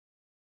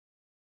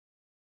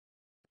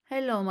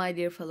Hello my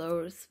dear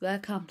followers,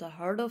 welcome to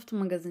Heart of the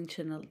Magazine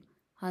channel.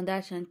 Hande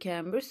Erc and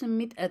Kerem Bu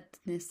meet at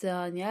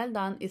Neslihan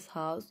Yeldan's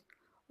house.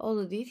 All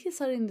the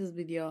details are in this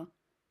video.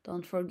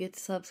 Don't forget to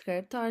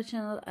subscribe to our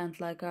channel and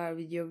like our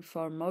video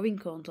before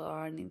moving on to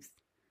our news.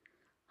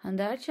 Hande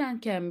Erc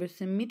and Kerem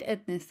Bu meet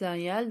at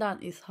Neslihan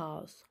Yeldan's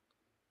house.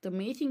 The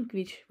meeting,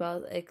 which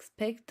was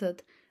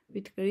expected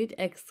with great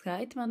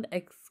excitement,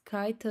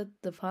 excited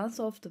the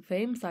fans of the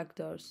famous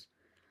actors.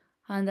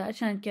 Hande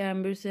Erc and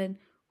Kerem Bu,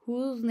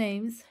 whose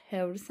names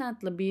have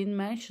recently been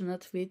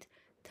mentioned with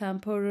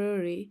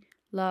temporary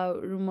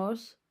love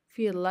rumors,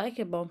 feel like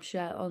a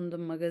bombshell on the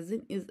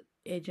magazine's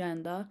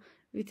agenda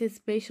with a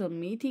special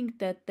meeting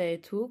that they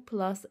took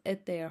place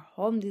at their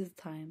home this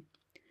time.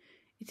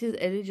 It is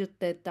alleged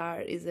that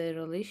there is a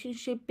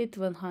relationship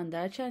between Hande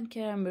Erc and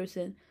Kerem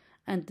Bu,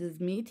 and this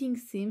meeting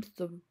seems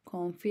to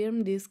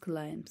confirm these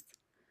claims.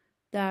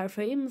 Their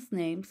famous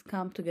names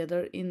come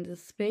together in the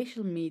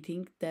special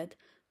meeting that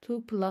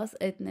took place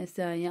at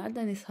Neslihan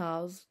Yeldan's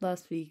house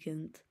last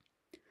weekend.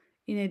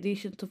 In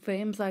addition to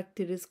famous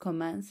actress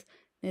comments,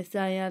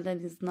 Neslihan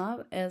Yeldan is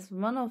now as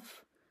one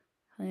of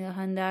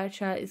Hande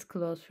Erc's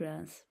close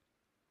friends.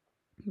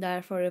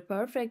 Therefore, a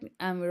perfect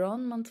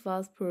environment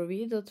was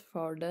provided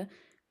for the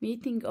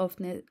meeting of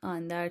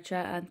Hande Erc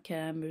and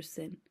Kerem Bu.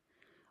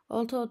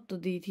 Although the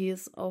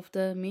details of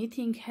the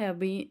meeting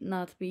have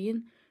not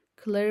been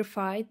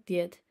clarified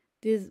yet,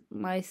 this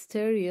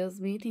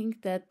mysterious meeting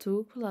that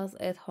took place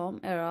at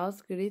home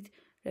aroused great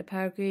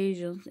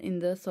repercussions in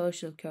the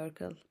social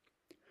circle.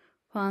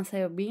 Fans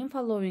have been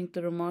following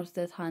the rumors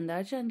that Hande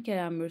Erc and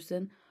Kerem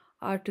Bu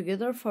are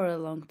together for a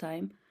long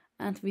time,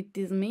 and with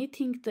this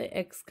meeting the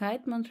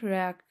excitement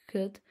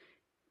reached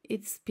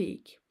its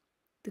peak.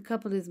 The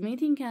couple is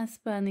meeting and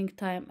spending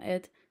time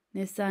at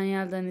Neslihan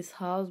Yeldan's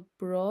house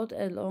brought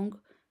along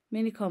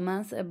many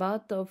comments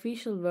about the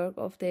official work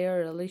of their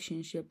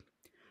relationship.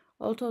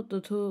 Although the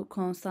two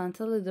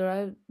constantly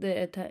drive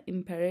the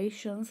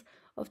impressions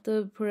of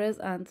the press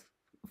and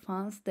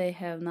fans, they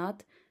have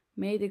not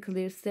made a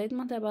clear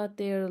statement about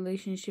their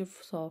relationship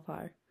so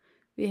far.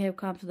 We have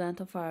come to the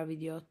end of our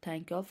video.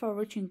 Thank you all for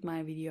watching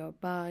my video.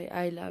 Bye.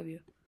 I love you.